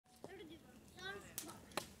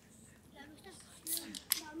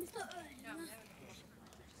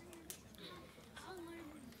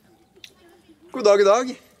God dag, god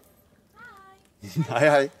dag. Hei,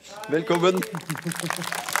 hei. Velkommen.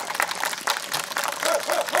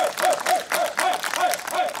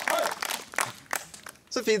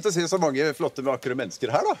 Så fint å se så mange flotte, vakre mennesker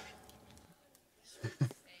her, da.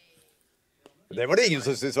 Det var det ingen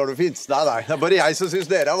som synes var noe fint. Nei, nei, det er bare jeg som synes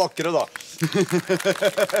dere er vakre, da.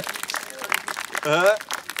 Det er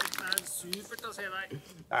supert å se deg.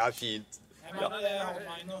 Ja, fint. Jeg mener det han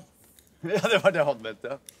mener. Ja, det var det han mente,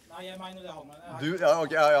 ja. Nei, jeg mener det han mener. Du, ja,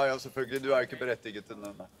 ok, ja, selvfølgelig. Du er jo ikke berettiget til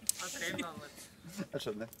den. Jeg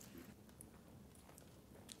skjønner.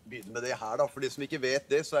 Begynner med det her, da. For de som ikke vet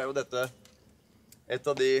det, så er jo dette et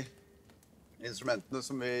av de instrumentene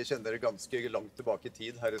som vi kjenner ganske langt tilbake i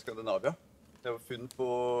tid her i Skandinavia. Det var funnet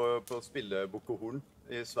på spille-Bukkehorn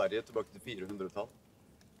i Sverige tilbake til 400-tall,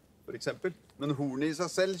 for eksempel. Men hornet i seg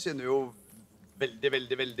selv kjenner jo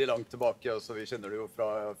veldig langt tilbake. Altså, vi kjenner det jo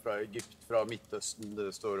fra Egypt, fra Midtøsten,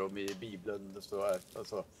 det står om i Bibelen, det står her.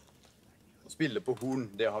 Altså, å spille på horn,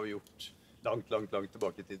 det har vi gjort langt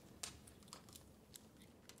tilbake i tid.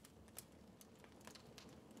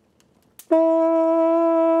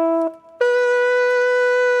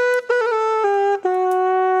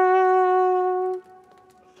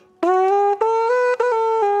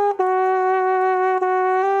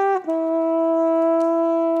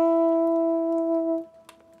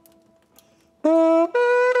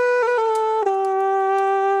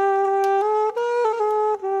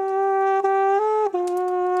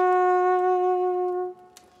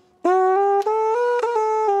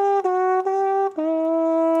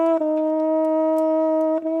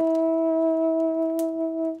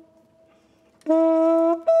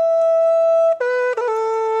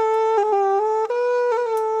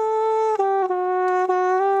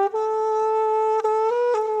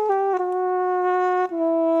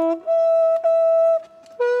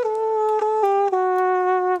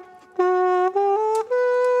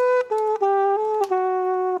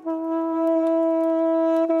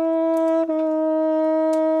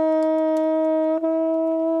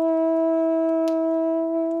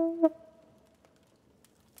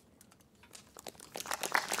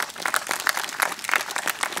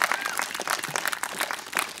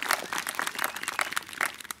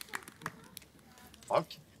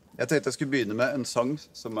 Jeg tenkte jeg skulle begynne med en sang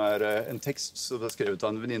som er en tekst som er skrevet av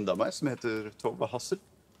en venninne av meg som heter Tove Hassel.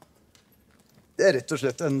 Det er rett og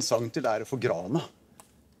slett en sang til ære for Grana.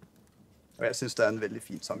 Og jeg synes det er en veldig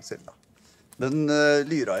fin sang selv da. Den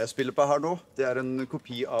lyra jeg spiller på her nå, det er en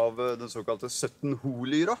kopi av den såkalte Sutton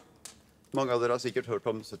Ho-lyra. Mange av dere har sikkert hørt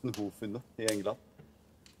om Sutton Ho-funnet i England.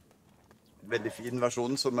 En veldig fin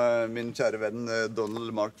versjon som min kjære venn Donald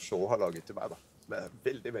Mark Shaw har laget til meg da. Som jeg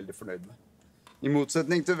er veldig fornøyd med. I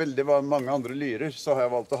motsetning til veldig mange andre lyrer, så har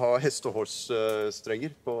jeg valgt å ha hestehårsstrenger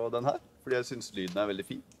på den her, fordi jeg synes lyden er veldig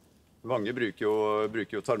fin. Mange bruker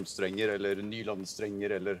jo tarmstrenger, eller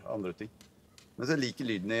nylonstrenger, eller andre ting. Men jeg liker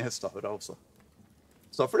lyden i hestehåra også.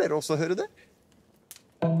 Så da får dere også høre det.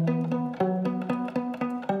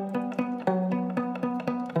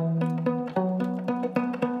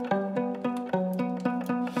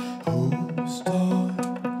 Hun står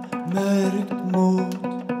mørkt mot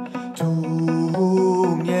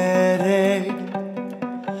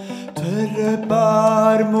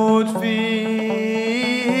bar mot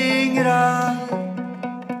fingre.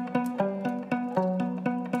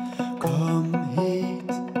 Kom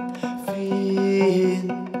hit,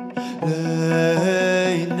 fin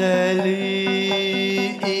løgnelig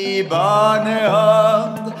i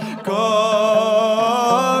barnehånd,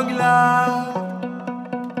 kongle.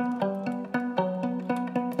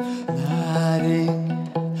 Næring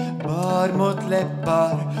bar mot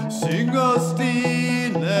leppar, syng og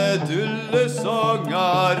stine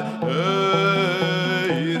dullesanger,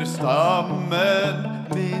 høyr stammen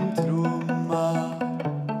min tromma.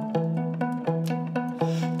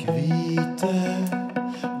 Hvite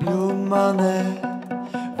blommane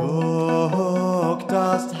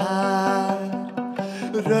våktast her,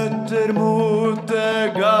 røtter mot det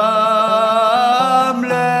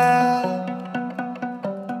gamle.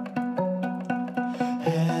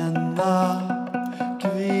 Henda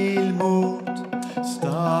hvil mot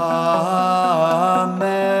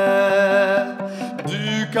stamme. Du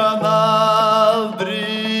kan aldri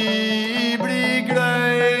bli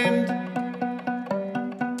glemt.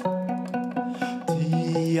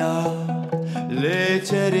 Tida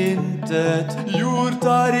leker intet, jord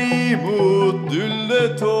tar imot dulle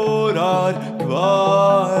tårar, hva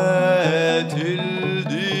er til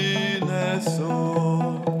dine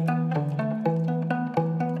sår?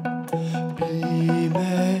 Bli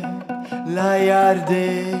med, leier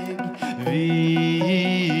deg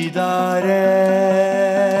vidare.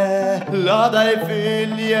 La deg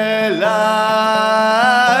fylje leiken.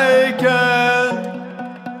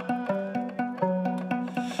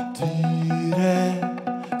 Dyre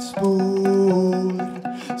spor,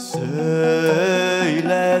 søylesal,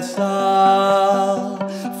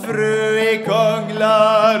 frø i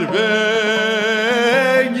konglar venger.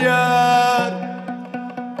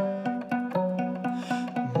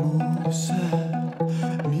 Mose,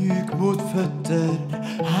 mjuk mot føtter,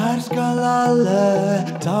 her skal alle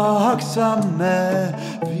takksomme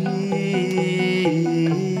hvile.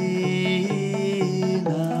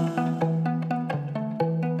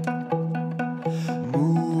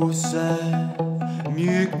 Mose,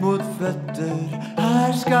 mjuk mot føtter,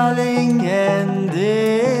 her skal ingen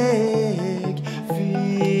deg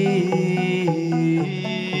finne.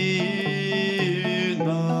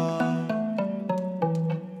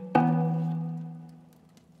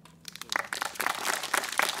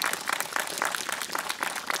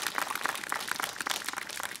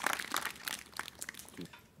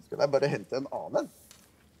 Skal jeg bare hente en annen?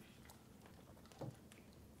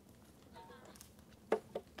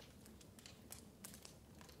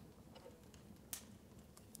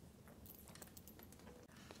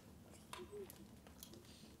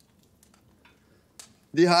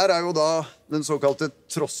 De her jo da den såkalte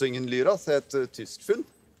Trossingen-lyra, det et tysk funn.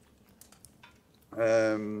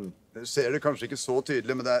 Dere ser det kanskje ikke så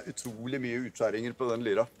tydelig, men det utrolig mye utskjæringer på den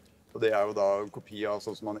lyra. Og det jo da en kopi av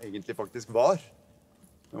sånn som han egentlig faktisk var.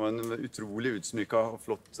 Det var en utrolig utsmykket og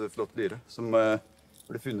flott lyre, som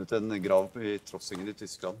ble funnet en grav i Trossingen i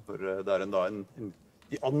Tyskland. For det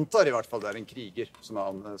de antar i hvert fall det en kriger som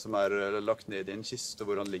lagt ned i en kiste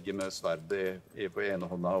hvor han ligger med sverd på ene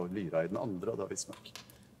hånda og lyra i den andre, og det visstnok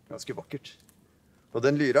ganske vakkert. Og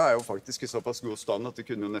den lyra jo faktisk i såpass god stand at det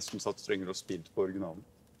kunne jo nesten satt strenger og spilt på originalen.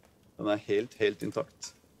 Den helt intakt.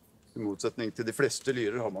 I motsetning til de fleste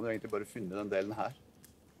lyrer har man jo egentlig bare funnet den delen her.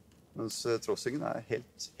 Mens Trossingen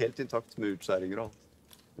helt intakt med utskjæringer og alt.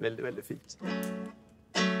 Veldig, veldig fint.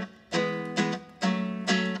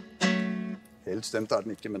 Helt stemt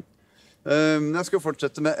den ikke, men jeg skal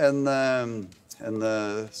fortsette med en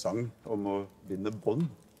sang om å binde bånd.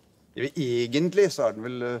 Egentlig så den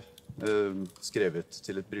vel skrevet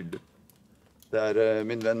til et bryllup. Det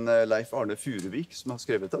min venn Leif Arne Furuvik som har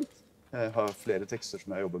skrevet den. Jeg har flere tekster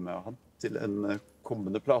som jeg jobber med av han til en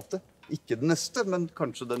kommende plate. Ikke den neste, men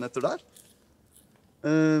kanskje den etter der.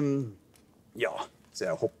 Ja, så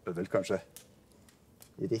jeg hopper vel kanskje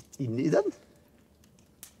rett inn i den.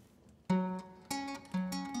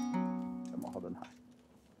 Jeg må ha den her.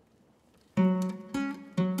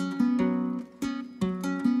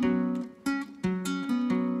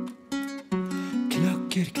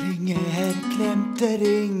 Klokker klinger, klemte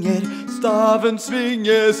ringer, staven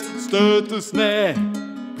svinges, støtes ned.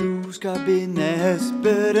 Bro skal bindes,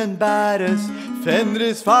 børen bæres,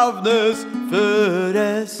 Fenris favnes,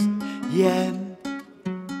 føres hjem.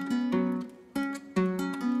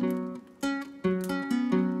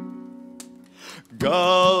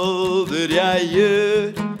 Galder jeg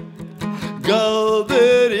gjør,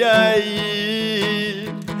 galder jeg gir,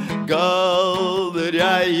 galder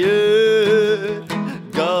jeg gjør,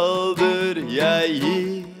 galder jeg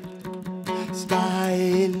gir.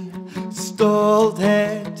 Steil,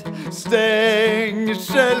 stolthet,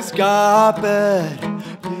 stengselskaper,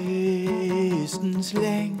 lystens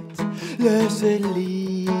lengt, løser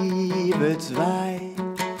livets vei.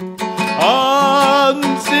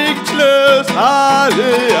 Ansiktsløs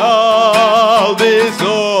herlig aldis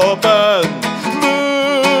åpen,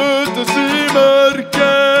 møtes i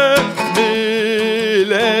mørket,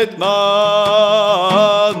 mildhet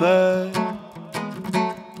maner.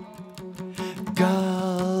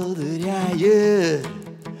 Galder jeg gjør,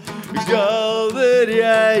 galder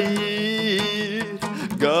jeg gir,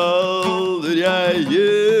 galder jeg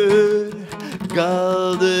gjør,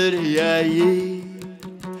 galder jeg gir.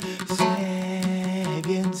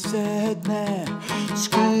 Sødme,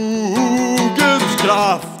 skogens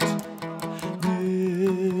kraft,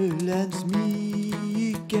 nullens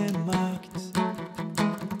myke makt.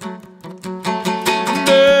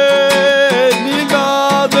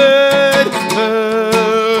 Meningganer,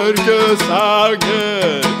 mørke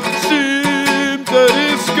sanger, skymter i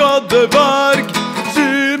skoddebark,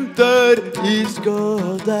 skymter i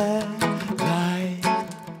skoddevei.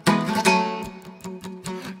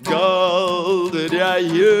 Galder jeg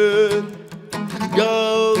gjør,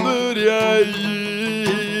 galder jeg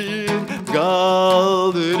gir,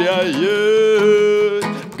 galder jeg gjør,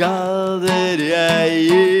 galder jeg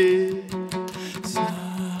gir.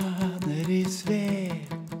 Svaner i svev,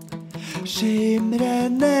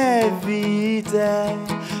 skimrende hvite,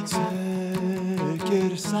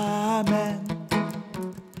 søker sammen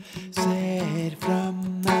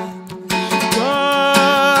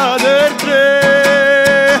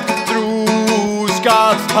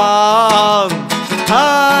Han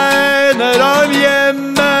hegner om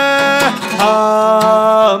hjemmet,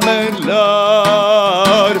 men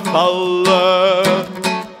lar falle.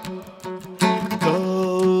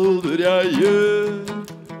 Galder jeg gjør,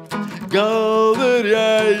 galder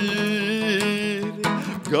jeg gir,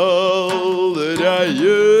 galder jeg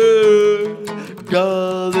gjør,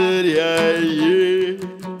 galder jeg gir,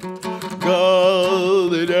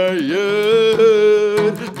 galder jeg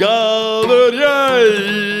gjør, galder jeg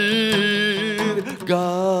gir,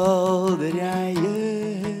 galder jeg gjør, galder jeg gir.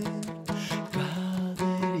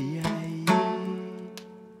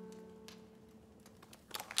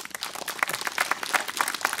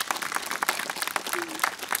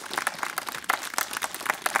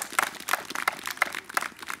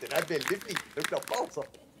 Dere veldig flinke til å klappe, altså.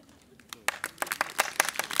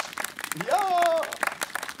 Ja!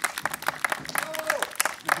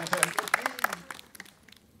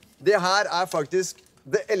 Det her faktisk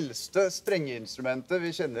det eldste strengeinstrumentet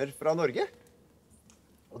vi kjenner fra Norge.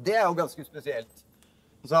 Og det jo ganske spesielt.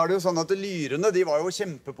 Og så det jo sånn at lyrene, de var jo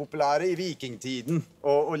kjempepopulære i vikingtiden,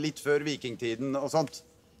 og litt før vikingtiden og sånt.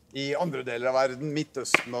 I andre deler av verden,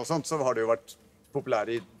 Midtøsten og sånt, så har det jo vært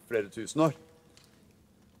populære i flere tusen år.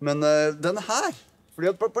 Men den her, fordi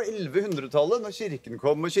at på 1100-tallet, når kirken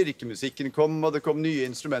kom, og kirkemusikken kom, og det kom nye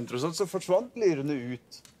instrumenter og sånt, så forsvant lyrene ut.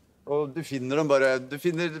 Og du finner dem bare, du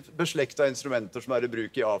finner beslekta instrumenter som i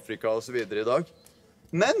bruk i Afrika og så videre i dag.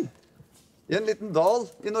 Men i en liten dal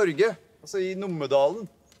i Norge, altså i Numedalen,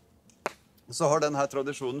 så har denne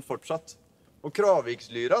tradisjonen fortsatt. Og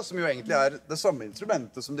kravikslyra, som jo egentlig det samme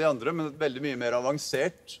instrumentet som de andre, men et veldig mye mer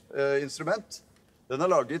avansert instrument, den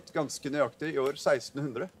laget ganske nøyaktig i år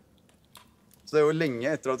 1600. Så det jo lenge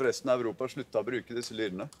etter at resten av Europa sluttet å bruke disse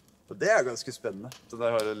lyrene. Og det ganske spennende, så de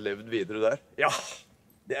har levd videre der. Ja,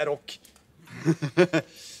 det rock!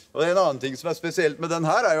 Og en annen ting som spesielt med den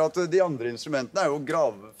her jo at de andre instrumentene jo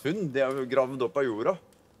gravfunn, de jo gravd opp av jorda.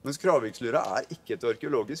 Mens kravikslyra ikke et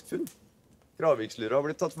arkeologisk funn. Kravikslyra har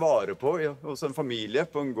blitt tatt vare på hos en familie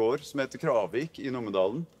på en gård som heter Kravik i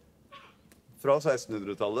Numedalen. Fra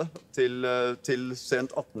 1600-tallet til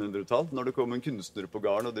sent 1800-tall, når det kom en kunstner på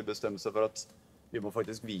gården, og de bestemte seg for at vi må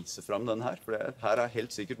faktisk vise frem den her, for det her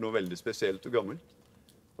helt sikkert noe veldig spesielt og gammelt.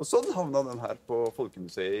 Og sånn havna den her på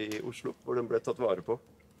Folkemuseet i Oslo, hvor den ble tatt vare på.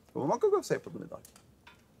 Og man kan gå og se på den i dag.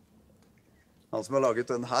 Han som har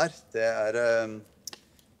laget den her, det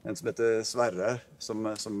en som heter Sverre, som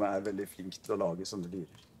veldig flink til å lage sånne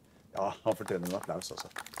lyrer. Ja, han fortjener en applaus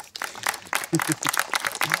også.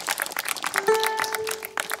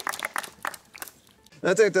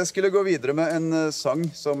 Jeg tenkte jeg skulle gå videre med en sang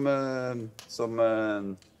som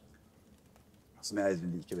jeg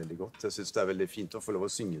liker veldig godt. Jeg synes det veldig fint å få lov å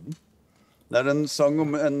synge den. Det en sang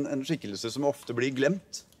om en skikkelse som ofte blir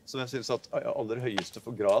glemt, som jeg synes at aller høyeste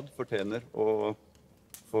for grad fortjener å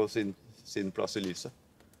få sin plass i lyset.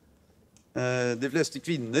 De fleste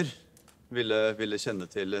kvinner ville kjenne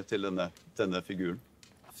til denne figuren.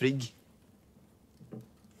 Frigg.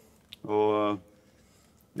 Og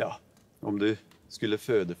ja, om du skulle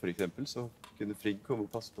føde for eksempel, så kunne Frigg komme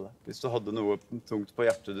og passe på deg. Hvis du hadde noe tungt på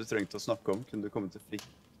hjertet du trengte å snakke om, kunne du komme til Frigg.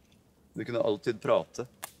 Du kunne alltid prate,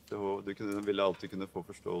 og du ville alltid kunne få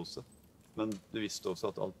forståelse. Men du visste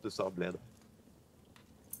også at alt du sa ble det.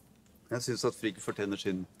 Jeg synes at Frigg fortjener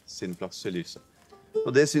sin plass i lyset.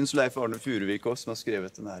 Og det synes Leif Arne Furuvik også, som har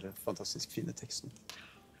skrevet denne fantastisk fine teksten.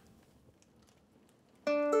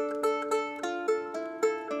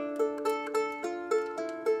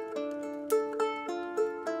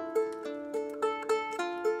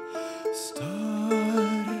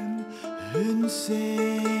 Storm hun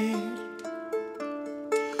ser,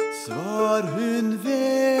 svar hun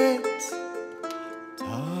vet,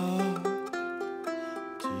 tap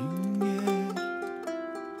tynger,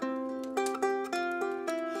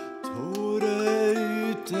 tårer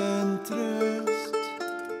uten trøst.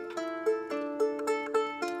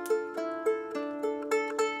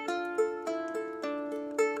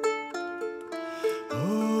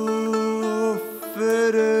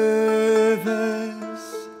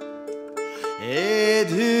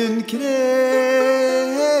 Hun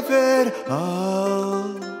krever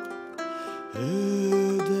all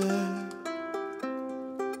øde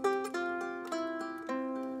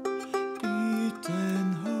uten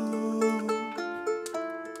håp.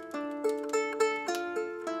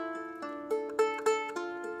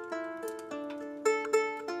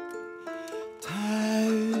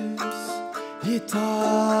 Taus i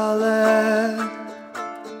tale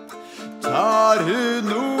tar hun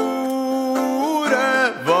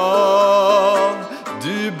ordet hva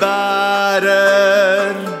du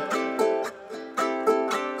bærer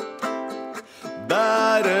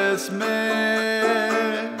deles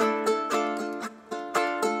med.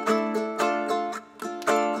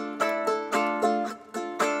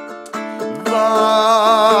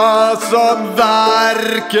 Hva som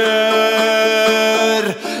verker,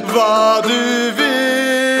 hva du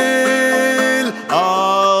vil,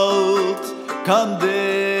 alt kan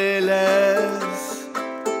deles.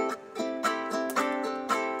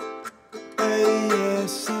 Øye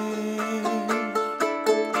ser.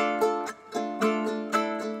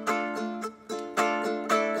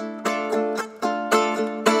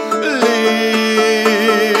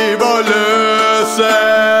 Liv og løse,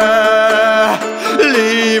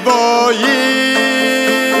 liv og gi,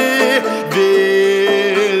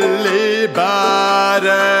 villig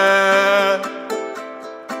bære.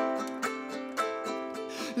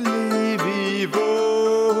 Liv i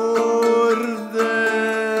vården.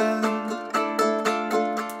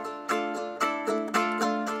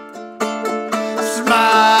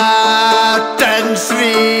 Smerten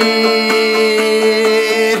svir,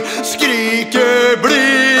 skriket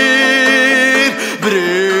blir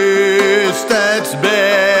brystets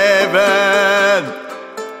beven.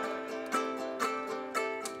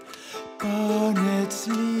 Barnets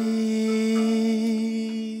liv.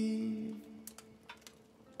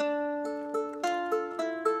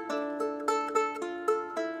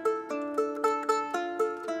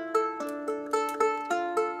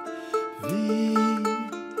 Vi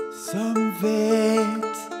som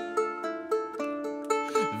vet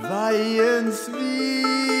veiens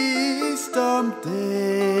visdom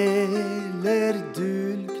deler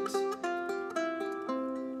dulgt.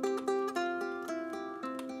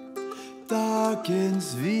 Dagens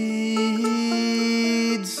vidsyn.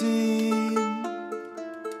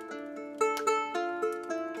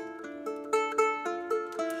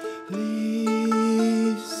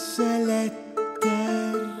 Lyset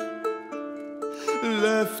letter,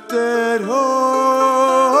 løfter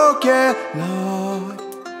håket, lar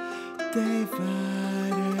det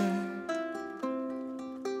være.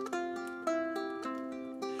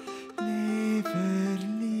 Lever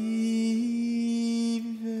livet.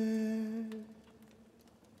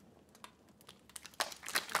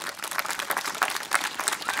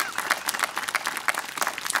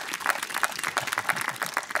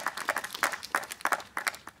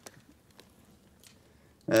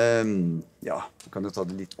 Ja, du kan jo ta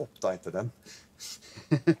det litt opp da etter den.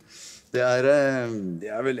 Det er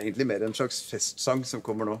vel egentlig mer en slags festsang som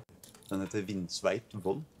kommer nå. Den heter Vindsveit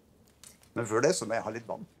vold. Men før det så må jeg ha litt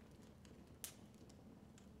vann.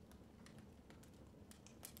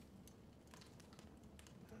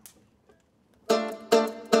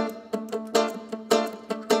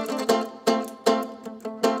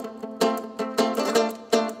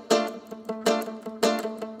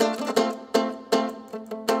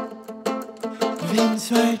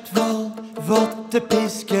 Vindsveit vold, votte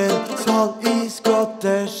pisker, skål i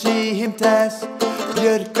skottet, skihimtes.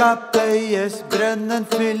 Bjørka bøyes, brønnen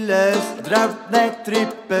fylles, drautnet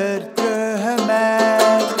drypper,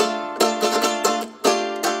 drømmer.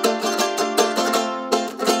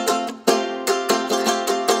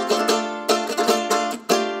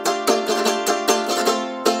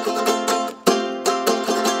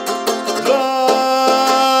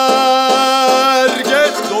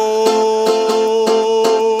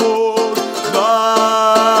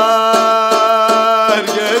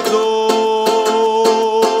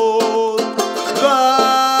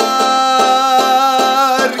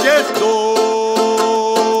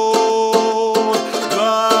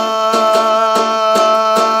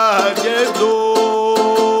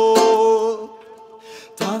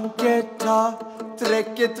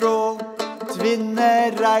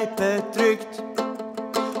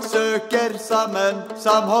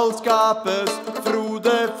 Samhold skapes,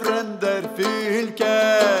 frode frender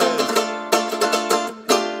fylkes.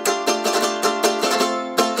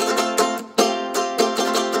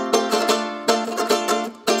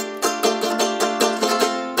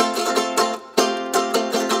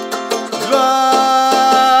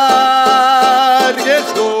 Dverges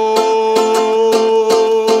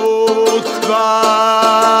dåd, dverges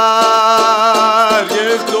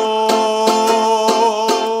dåd.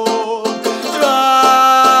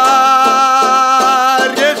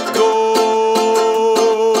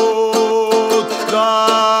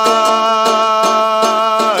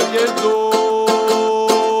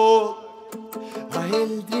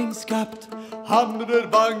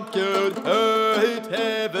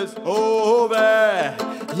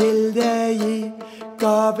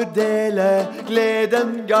 Dele,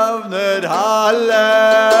 gleden gavner alle.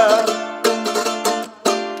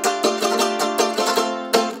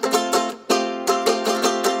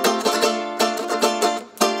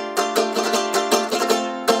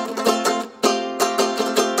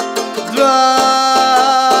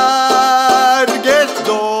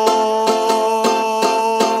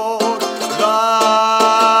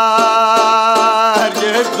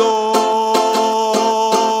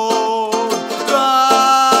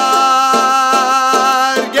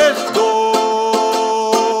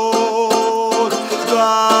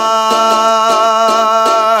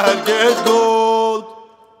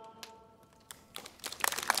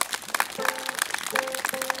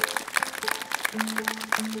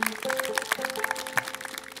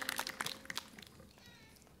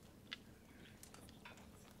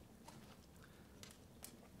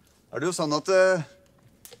 Det jo sånn at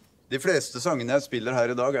de fleste sangene jeg spiller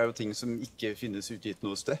her i dag jo ting som ikke finnes utgitt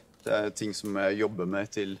noe sted. Det ting som jeg jobber med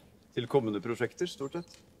til kommende prosjekter, stort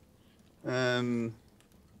sett.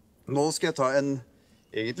 Nå skal jeg ta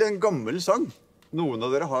egentlig en gammel sang. Noen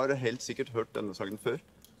av dere har helt sikkert hørt denne sangen før.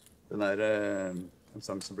 Den en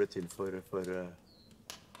sang som ble til for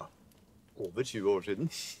over 20 år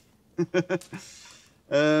siden.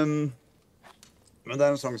 Men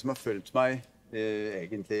det en sang som har fulgt meg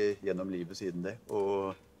egentlig gjennom livet siden det.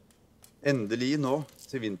 Og endelig nå,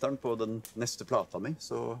 til vinteren på den neste plata mi,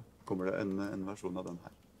 så kommer det en versjon av den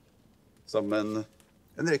her. Sammen med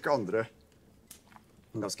en rekke andre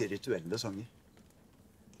ganske rituelle sanger.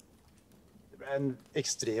 Det ble en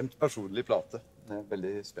ekstremt personlig plate. Jeg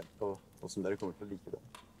veldig spent på hvordan dere kommer til å like den.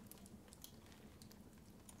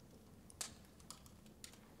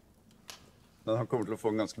 Men han kommer til å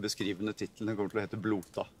få en ganske beskrivende titel. Den kommer til å hete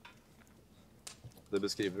Blota. Det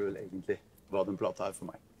beskriver vel egentlig hva den plata for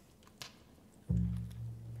meg.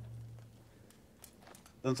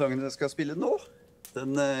 Den sangen jeg skal spille nå,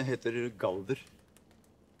 den heter Galder.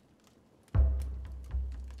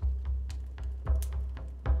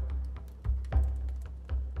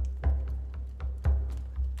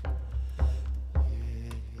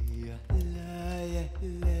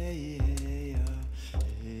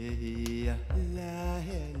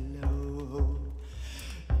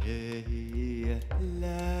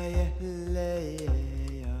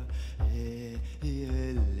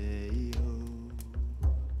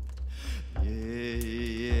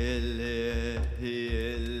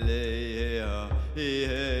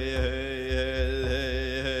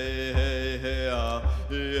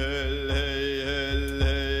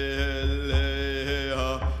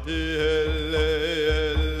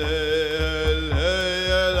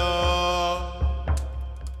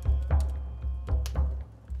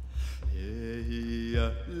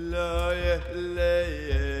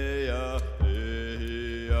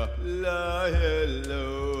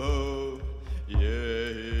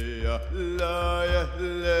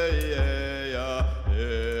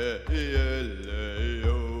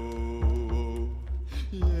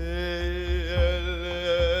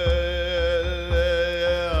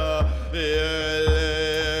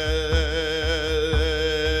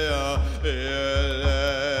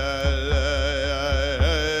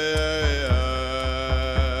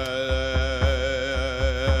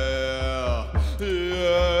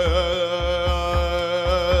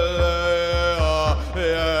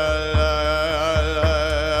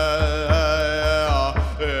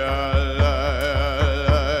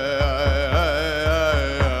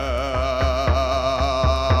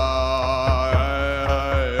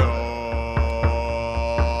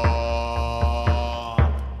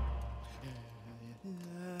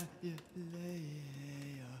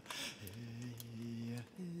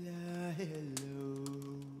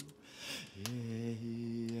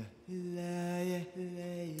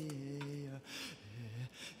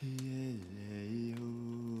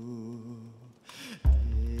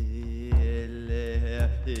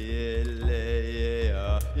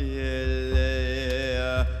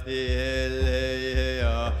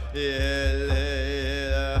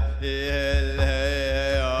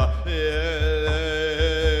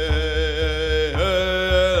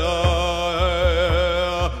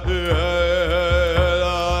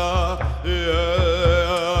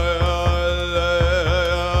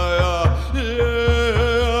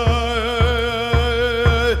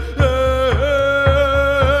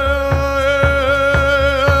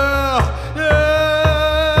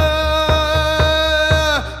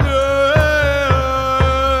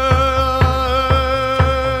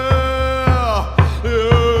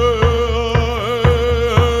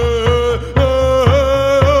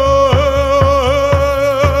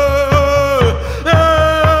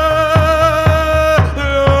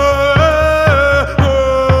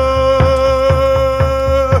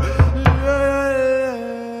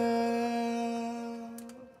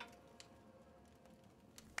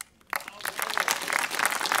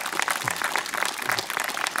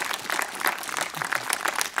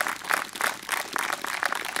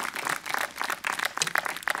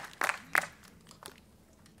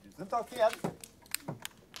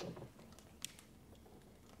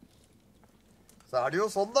 Så det jo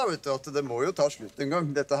sånn da, vet du, at det må jo ta slutt en gang,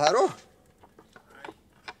 dette her også.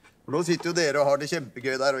 For nå sitter jo dere og har det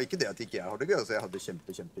kjempegøy der, og ikke det at ikke jeg har det gøy, altså jeg har det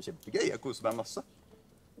kjempegøy, jeg koser meg masse.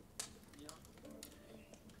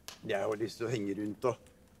 Jeg har lyst til å henge rundt og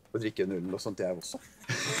drikke en øl og sånt, jeg også.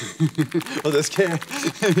 Og det skal jeg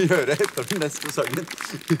gjøre etter den neste sangen.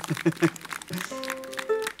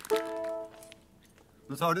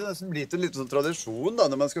 Men så har det nesten blitt en liten sånn tradisjon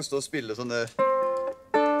da, når man skal stå og spille sånne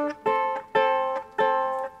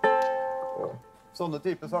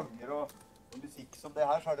type sanger og musikk som det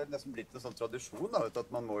her, så har det nesten blitt en sånn tradisjon da, vet du,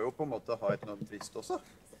 at man må jo på en måte ha et eller annet trist også.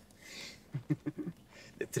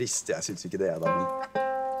 Det er trist, jeg synes ikke det da, men...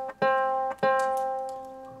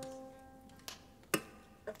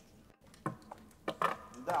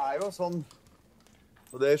 Det jo sånn,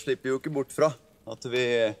 og det slipper jo ikke bort fra, at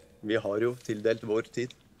vi har jo tildelt vår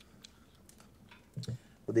tid.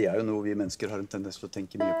 Og det jo noe vi mennesker har en tendens til å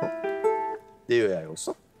tenke mye på. Det gjør jeg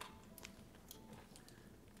også.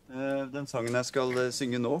 Den sangen jeg skal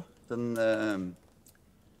synge nå, den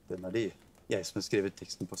det jeg som har skrevet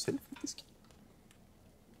teksten på selv, faktisk.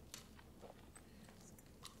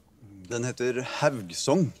 Den heter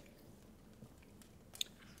Haugsong.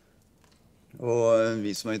 Og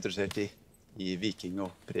vi som interessert i viking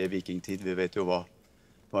og pre-vikingtid, vi vet jo hva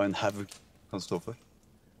en haug kan stå for.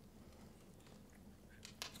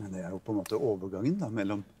 Men det jo på en måte overgangen da,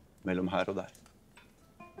 mellom her og der.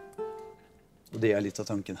 Og det litt av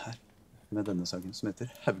tanken her, med denne sangen som heter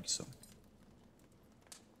Haugsong.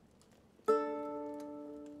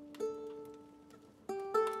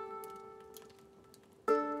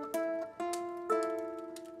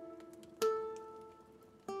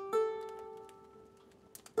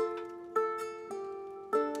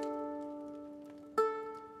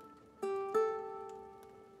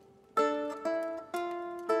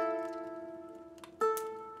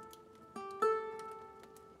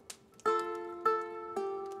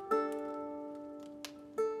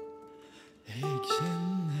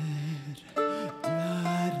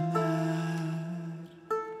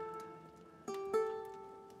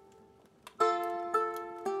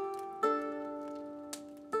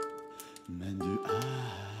 Men du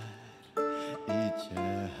ikke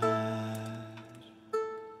her.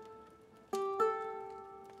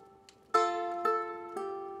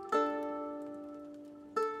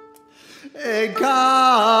 Jeg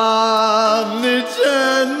kan ikke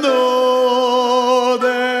nå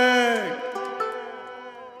deg.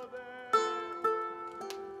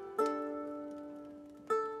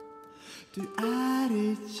 Du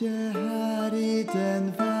ikke her i den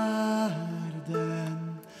verden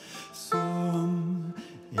som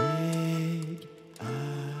jeg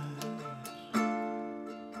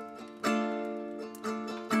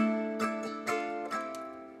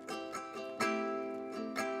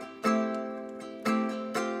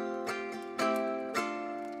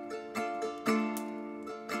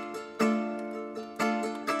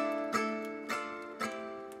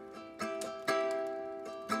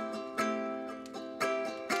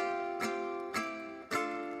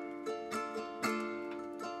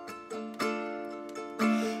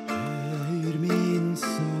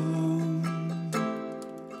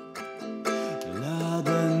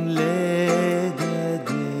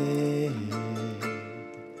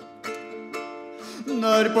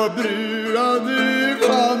Når på brua du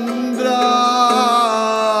vandrar,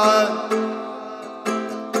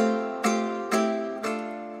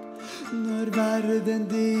 når verden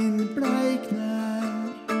din bleikner,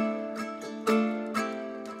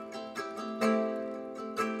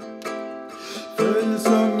 følg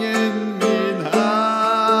sangen min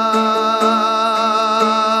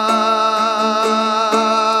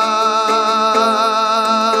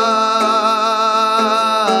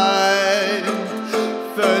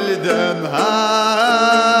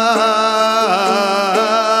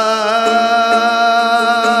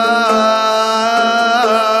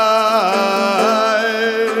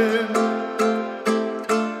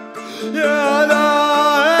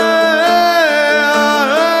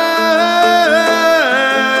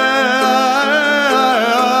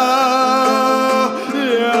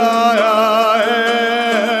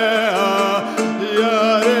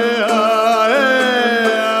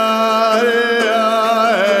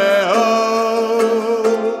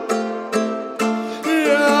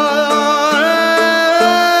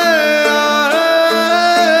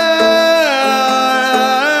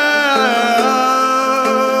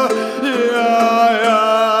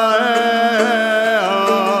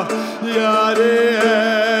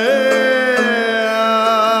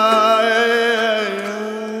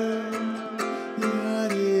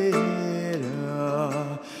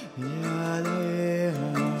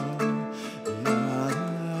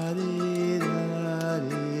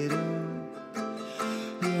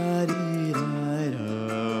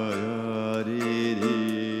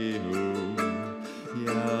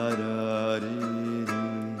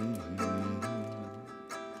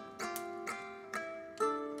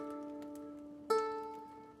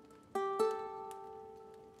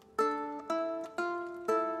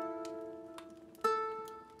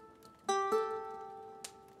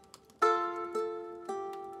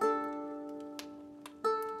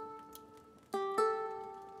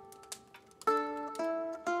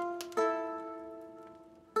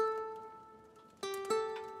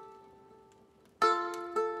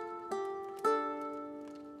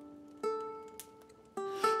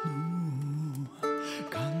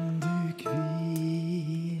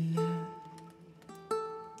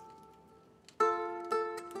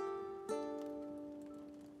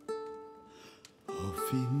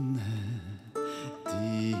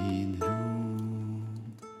sin ro.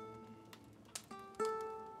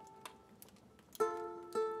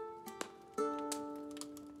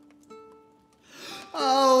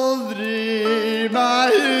 Aldri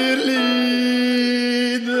meg lide.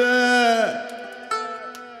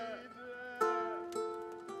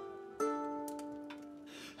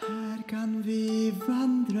 Her kan vi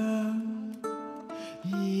vandre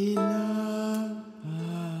i lag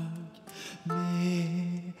med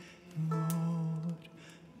vår mor.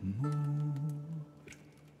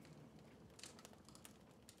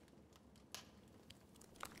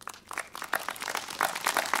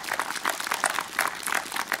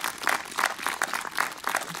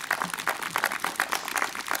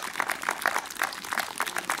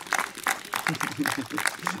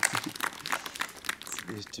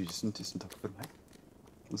 Tusen takk for meg.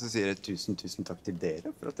 Og så sier jeg tusen takk til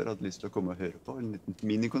dere for at dere hadde lyst til å komme og høre på en liten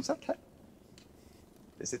minikonsert her.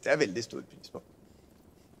 Det setter jeg veldig stor pris på.